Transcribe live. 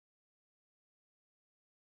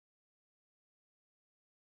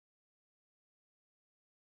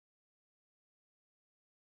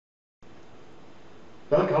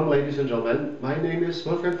Welcome, ladies and gentlemen. My name is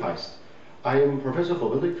Wolfgang Feist. I am Professor for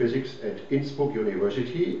Building Physics at Innsbruck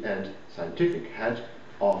University and Scientific Head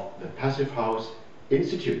of the PassiveHouse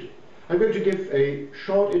Institute. I'm going to give a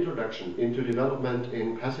short introduction into development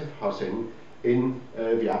in passive housing in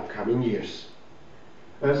the upcoming years.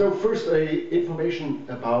 So first, information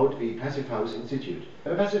about the PassiveHouse Institute. The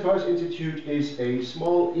PassiveHouse Institute is a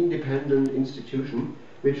small independent institution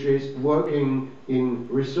which is working in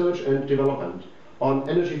research and development on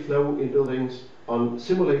energy flow in buildings, on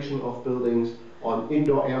simulation of buildings, on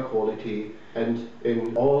indoor air quality, and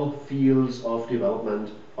in all fields of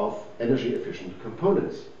development of energy efficient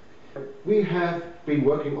components. We have been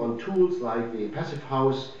working on tools like the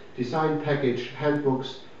PassiveHouse design package,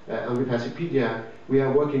 handbooks, and the Passipedia. We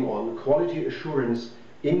are working on quality assurance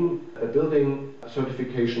in a building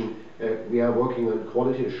certification. We are working on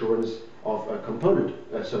quality assurance of a component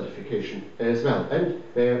certification as well. And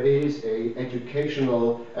there is an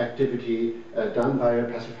educational activity done by a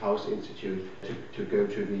PassiveHouse Institute to go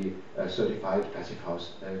to the certified PassiveHouse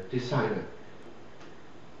designer.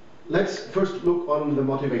 Let's first look on the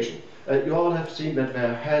motivation. You all have seen that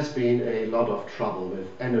there has been a lot of trouble with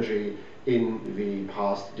energy in the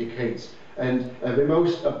past decades. And the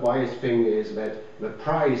most obvious thing is that the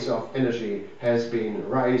price of energy has been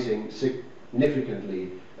rising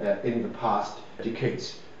significantly in the past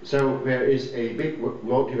decades. So there is a big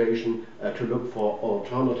motivation to look for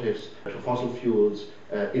alternatives to fossil fuels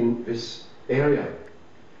in this area.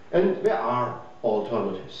 And there are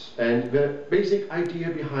alternatives. And the basic idea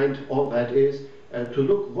behind all that is to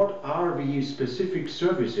look what are the specific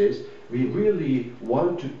services we really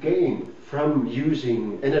want to gain from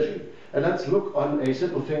using energy. And let's look on a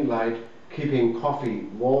simple thing like keeping coffee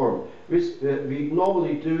warm. This we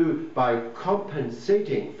normally do by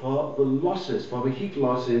compensating for the losses, for the heat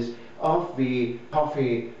losses of the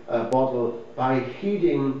coffee bottle by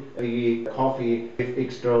heating the coffee with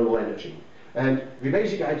external energy. And the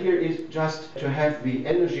basic idea is just to have the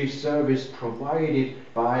energy service provided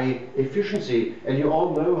by efficiency. And you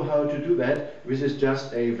all know how to do that. This is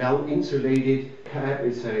just a well-insulated cap.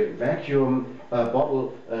 It's a vacuum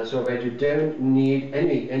bottle so that you don't need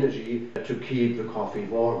any energy to keep the coffee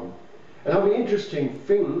warm. And now the interesting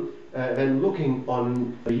thing when looking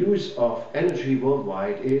on the use of energy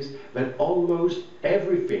worldwide is that almost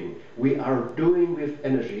everything we are doing with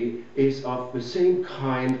energy is of the same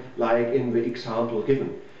kind like in the example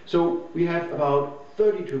given. So we have about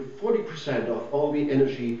 30 to 40% of all the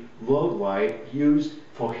energy worldwide used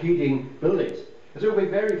for heating buildings. And so the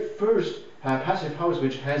very first passive house,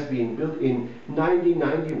 which has been built in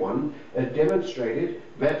 1991, demonstrated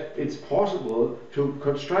that it's possible to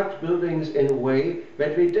construct buildings in a way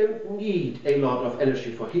that they don't need a lot of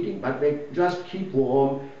energy for heating, but they just keep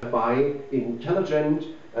warm by intelligent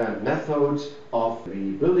methods of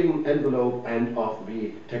the building envelope and of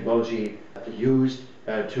the technology used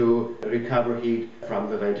to recover heat from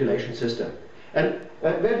the ventilation system. And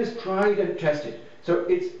that is tried and tested. So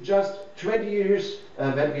it's just 20 years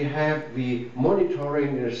that we have the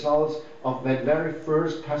monitoring results of that very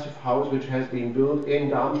first passive house which has been built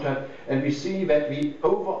in Darmstadt, and we see that the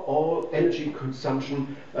overall energy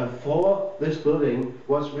consumption for this building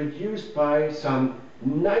was reduced by some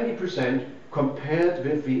 90% compared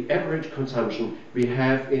with the average consumption we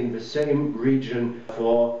have in the same region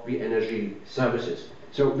for the energy services.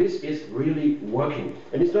 So this is really working.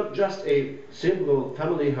 And it's not just a simple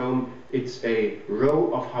family home, it's a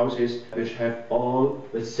row of houses which have all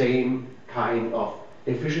the same kind of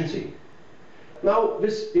efficiency. Now,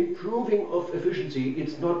 this improving of efficiency,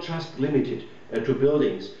 it's not just limited to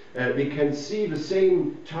buildings. We can see the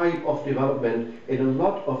same type of development in a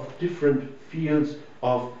lot of different fields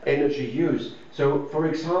of energy use. So, for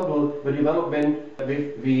example, the development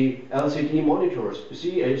with the LCD monitors. You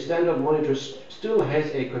see, a standard monitor still has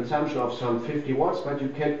a consumption of some 50 watts, but you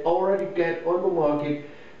can already get on the market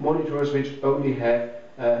monitors which only have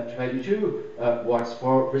 22 watts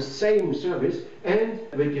for the same service. And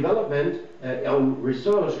the development on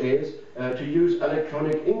research is to use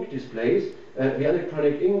electronic ink displays. The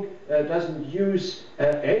electronic ink doesn't use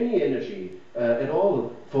any energy at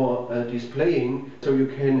all for displaying, so you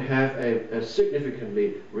can have a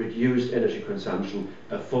significantly reduced energy consumption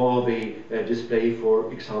for the display,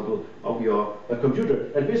 for example, of your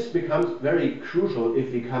computer. And this becomes very crucial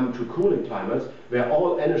if we come to cooling climates, where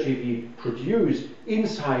all energy we produce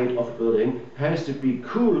inside of a building has to be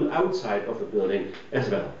cooled outside of the building as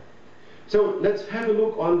well. So let's have a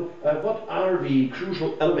look on what are the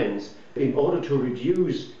crucial elements in order to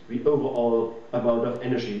reduce the overall amount of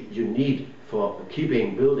energy you need for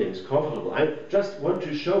keeping buildings comfortable. I just want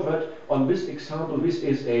to show that on this example. This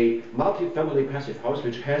is a multi-family passive house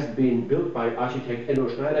which has been built by architect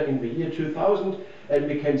Enno Schneider in the year 2000, and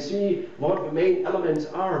we can see what the main elements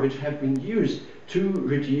are which have been used to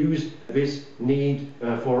reduce this need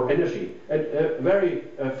for energy. And very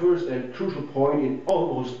first and crucial point in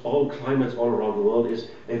almost all climates all around the world is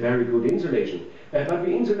a very good insulation. But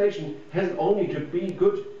the insulation has only to be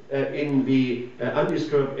good in the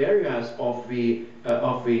undisturbed areas of the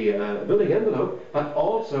building envelope, but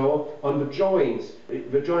also on the joints.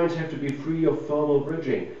 The joints have to be free of thermal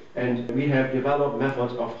bridging, and we have developed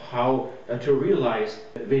methods of how to realize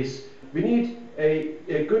this. We need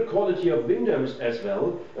a good quality of windows as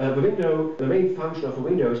well. The main function of a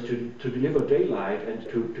window is to deliver daylight and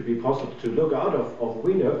to be possible to look out of a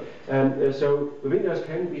window. And so the windows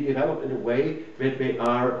can be developed in a way that they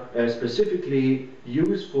are specifically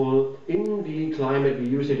useful in the climate we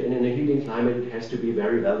use it, and in a heating climate it has to be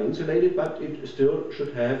very well insulated, but it still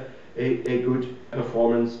should have a good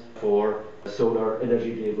performance for solar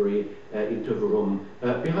energy delivery into the room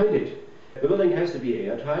behind it. The building has to be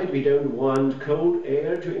airtight. We don't want cold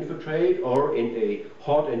air to infiltrate, or in a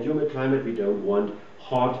hot and humid climate we don't want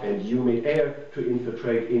hot and humid air to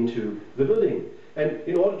infiltrate into the building. And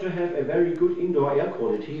in order to have a very good indoor air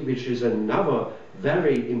quality, which is another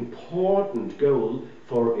very important goal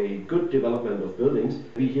for a good development of buildings,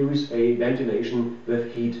 we use a ventilation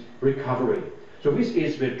with heat recovery. So this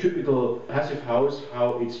is the typical passive house,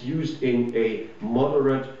 how it's used in a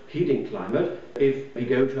moderate heating climate. If we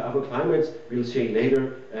go to other climates, we'll see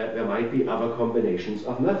later, there might be other combinations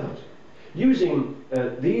of methods. Using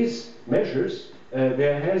these measures,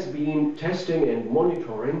 there has been testing and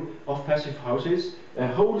monitoring of passive houses,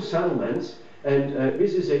 whole settlements, and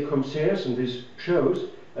this is a comparison. This shows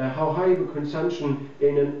how high the consumption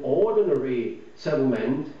in an ordinary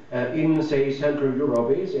settlement in, say, Central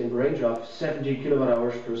Europe is, in the range of 70 kilowatt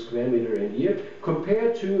hours per square meter a year,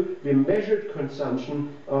 compared to the measured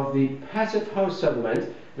consumption of the passive house settlements,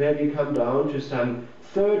 where we come down to some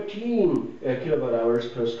 13 kilowatt hours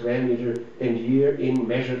per square meter a year in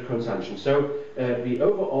measured consumption. So the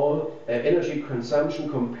overall energy consumption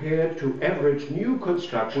compared to average new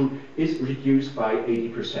construction is reduced by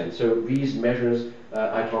 80%. So these measures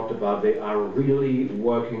I talked about, they are really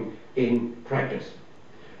working in practice.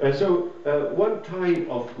 One type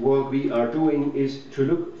of work we are doing is to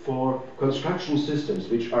look for construction systems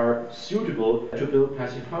which are suitable to build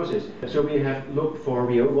passive houses. So we have looked for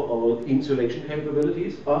the overall insulation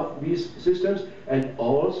capabilities of these systems, and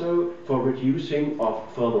also for reducing of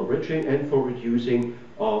thermal bridging and for reducing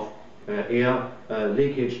of air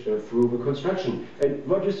leakage through the construction. And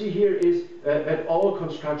what you see here is that all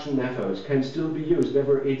construction methods can still be used,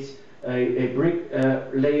 whether it's a brick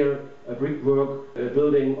layer, a brickwork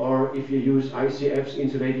building, or if you use ICFs,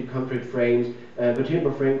 insulated concrete frames. The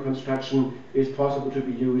timber frame construction is possible to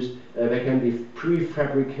be used. There can be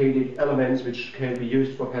prefabricated elements which can be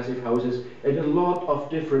used for passive houses, and a lot of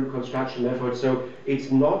different construction methods. So it's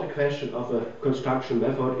not a question of a construction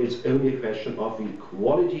method, it's only a question of the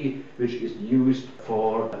quality which is used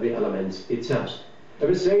for the elements itself. And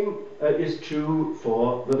the same is true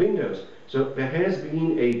for the windows. So there has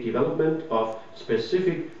been a development of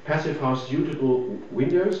specific passive house suitable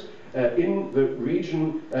windows. In the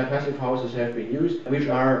region, passive houses have been used, which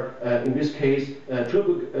are, in this case,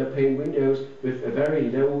 triple pane windows with a very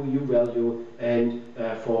low U value, and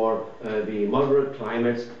for the moderate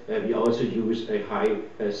climates, we also use a high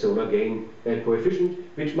solar gain coefficient,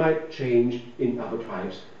 which might change in other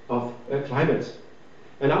types of climates.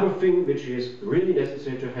 Another thing which is really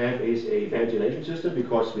necessary to have is a ventilation system,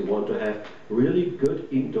 because we want to have really good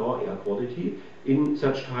indoor air quality in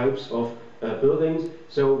such types of buildings.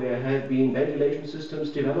 So there have been ventilation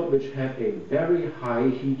systems developed which have a very high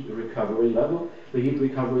heat recovery level. The heat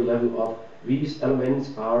recovery level of these elements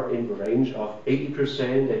are in the range of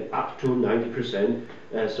 80% and up to 90%.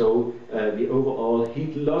 So the overall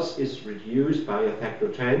heat loss is reduced by a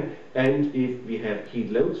factor 10, and if we have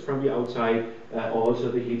heat loads from the outside,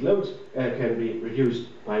 also the heat loads can be reduced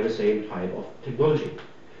by the same type of technology.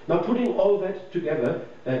 Now, putting all that together,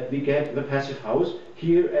 we get the passive house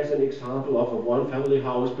here as an example of a one-family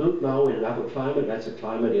house built now in another climate. That's a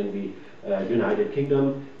climate in the United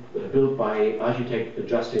Kingdom, built by architect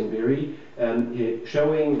Justin Berry,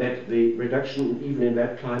 showing that the reduction even in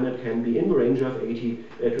that climate can be in the range of 80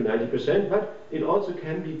 to 90%, but it also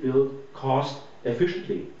can be built cost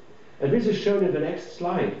efficiently. And this is shown in the next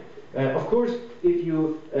slide. Of course, if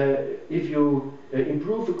you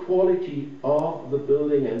improve the quality of the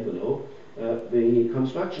building envelope, the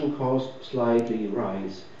construction costs slightly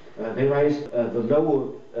rise. They rise the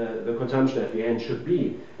lower the consumption at the end should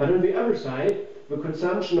be. But on the other side, the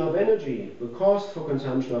consumption of energy, the cost for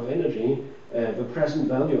consumption of energy, the present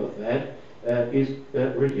value of that is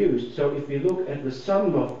reduced. So if we look at the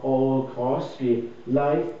sum of all costs, the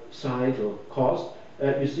life cycle cost,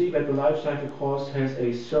 you see that the life cycle cost has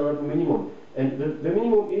a certain minimum. And the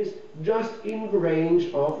minimum is just in the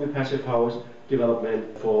range of the passive house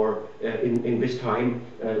development for in this time.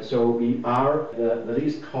 So we are the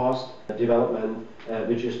least cost development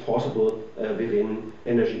which is possible within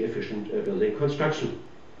energy efficient building construction.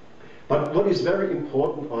 But what is very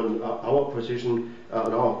important on our position,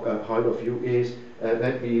 on our point of view, is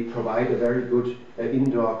that we provide a very good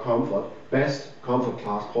indoor comfort, best comfort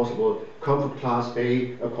class possible, comfort class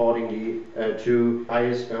A accordingly to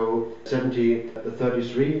ISO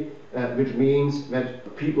 7033, which means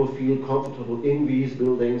that people feel comfortable in these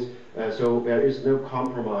buildings, so there is no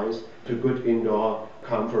compromise to good indoor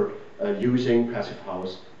comfort using passive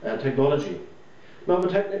house technology. Now, the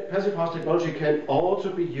passive house technology can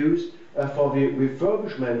also be used for the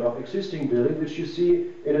refurbishment of existing buildings, which you see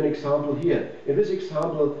in an example here. In this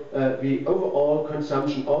example, the overall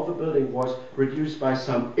consumption of the building was reduced by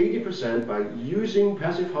some 80% by using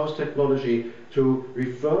passive house technology to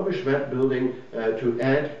refurbish that building, to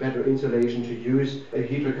add better insulation, to use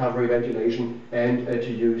heat recovery ventilation, and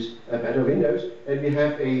to use better windows. And we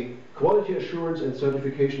have a quality assurance and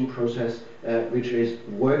certification process which is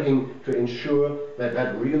working to ensure that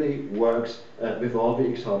that really works with all the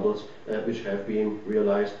examples which have been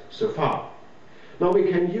realized so far. Now,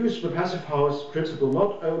 we can use the passive house principle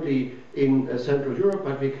not only in Central Europe,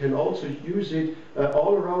 but we can also use it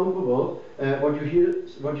all around the world. What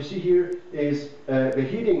you see here is the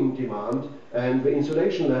heating demand and the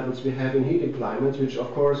insulation levels we have in heating climates, which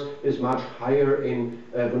of course is much higher in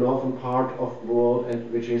the northern part of the world,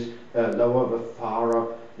 and which is lower the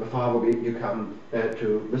farther you come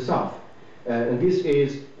to the south. And this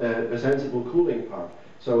is the sensible cooling part.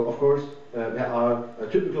 So of course there are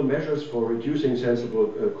typical measures for reducing sensible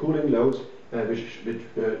cooling loads which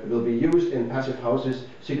will be used in passive houses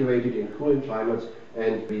situated in cooling climates,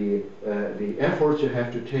 and the efforts you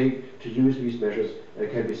have to take to use these measures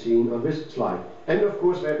can be seen on this slide. And of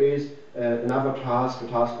course there is another task, the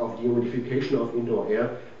task of dehumidification of indoor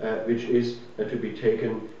air, which is to be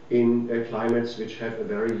taken in climates which have a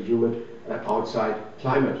very humid outside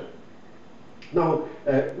climate. Now,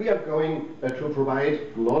 we are going to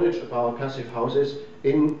provide knowledge about passive houses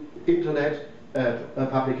in internet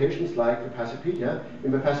publications like the PassivePedia.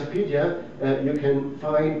 In the PassivePedia, you can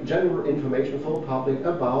find general information for the public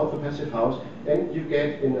about the passive house, and you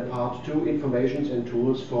get in part 2 informations and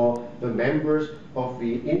tools for the members of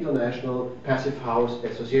the International Passive House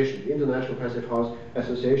Association. The International Passive House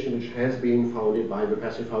Association, which has been founded by the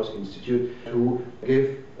Passive House Institute to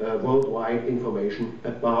give worldwide information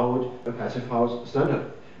about the passive house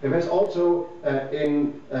standard. And there's also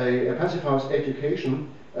in a passive house education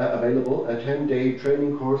available a 10-day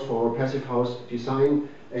training course for passive house design,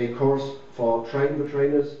 a course for train the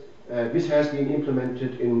trainers. This has been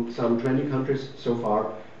implemented in some 20 countries so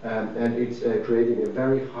far, and it's creating a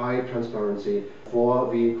very high transparency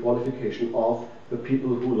for the qualification of the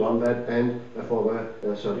people who learn that and for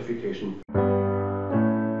the certification.